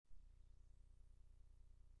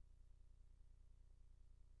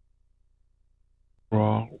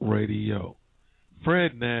Radio.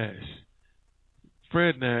 Fred Nash.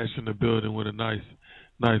 Fred Nash in the building with a nice,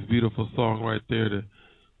 beautiful song right there to,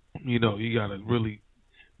 you got to really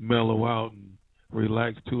mellow out and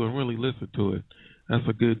relax to and really listen to it. That's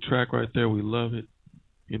a good track right there. We love it.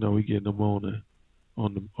 We getting them on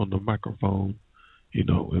the microphone,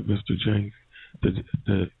 with Mr. James.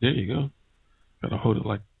 There you go. Gotta hold it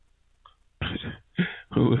like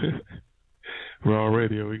Raw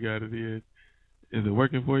Radio. We got it in. Is it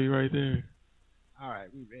working for you right there? All right,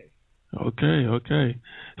 we ready. Okay.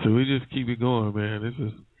 So we just keep it going, man. This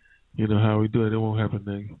is, how we do it. It won't happen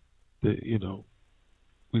next.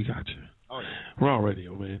 We got you. Oh, yeah. Raw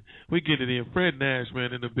Radio, man. We get it in. Fred Nash,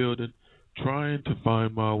 man, in the building, trying to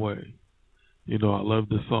find my way. I love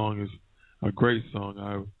the song. It's a great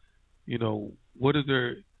song. What is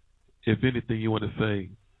there, if anything, you want to say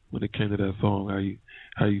when it came to that song?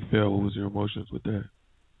 How you felt? What was your emotions with that?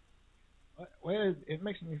 Well, it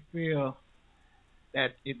makes me feel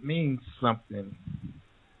that it means something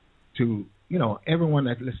to everyone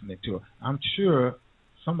that's listening to it. I'm sure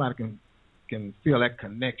somebody can feel that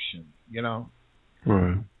connection,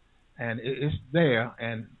 Right. And it's there,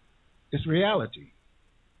 and it's reality.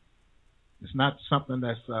 It's not something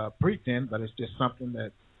that's pretend, but it's just something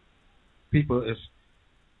that people is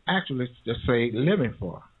actually just say living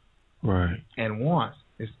for. Right. And wants.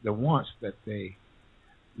 It's the wants that they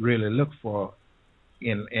really look for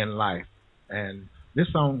in life, and this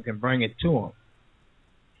song can bring it to them.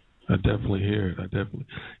 I definitely hear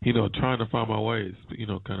it. Trying to find my way is,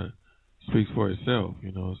 kind of speaks for itself,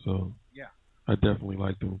 so yeah. I definitely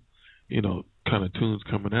like the, kind of tunes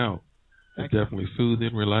coming out. It's Thank definitely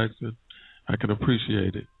soothing, relaxing. I can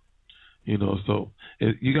appreciate it, so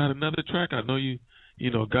you got another track. I know you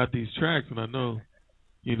got these tracks, and I know,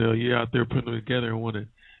 you're out there putting them together and want to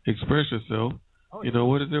express yourself. Oh, yeah.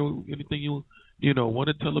 What is there, anything you want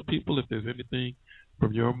to tell the people, if there's anything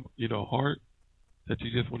from your, heart that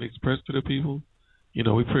you just want to express to the people?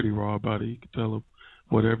 We're pretty raw about it. You can tell them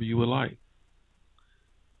whatever you would like.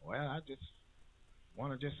 Well, I just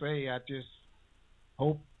want to just say I just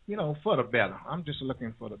hope, for the better. I'm just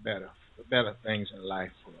looking for the better things in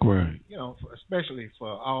life. Right. Especially for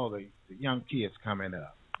all the young kids coming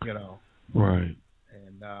up, Right.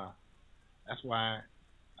 And that's why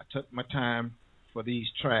I took my time for these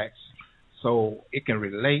tracks so it can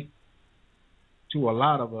relate to a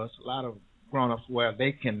lot of us, a lot of grown-ups, where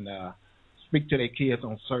they can speak to their kids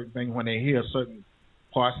on certain things. When they hear certain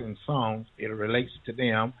parts in songs, it relates to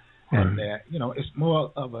them. Right. And, it's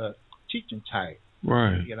more of a teaching type.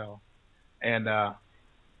 Right. And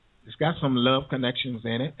it's got some love connections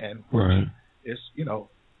in it. And right. It's,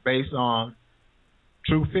 based on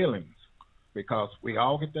true feelings. Because we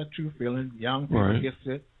all get that true feeling. Young people right. get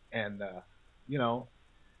it. And,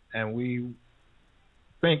 and we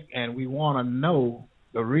think and we want to know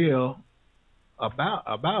the real about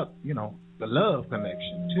the love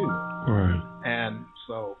connection too. Right. And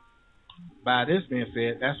so by this being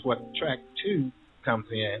said, that's what track 2 comes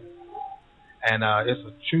in. And it's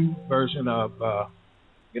a true version of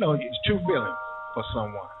it's true feelings for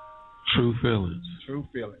someone. True feelings. True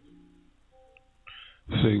feelings.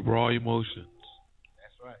 Say raw emotions.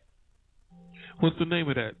 That's right. What's the name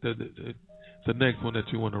of that? The next one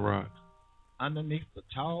that you want to rock? Underneath the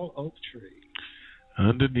Tall Oak Tree.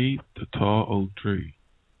 Underneath the Tall Oak Tree.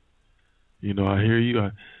 I hear you.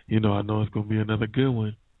 I know it's going to be another good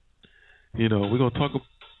one. We're going to talk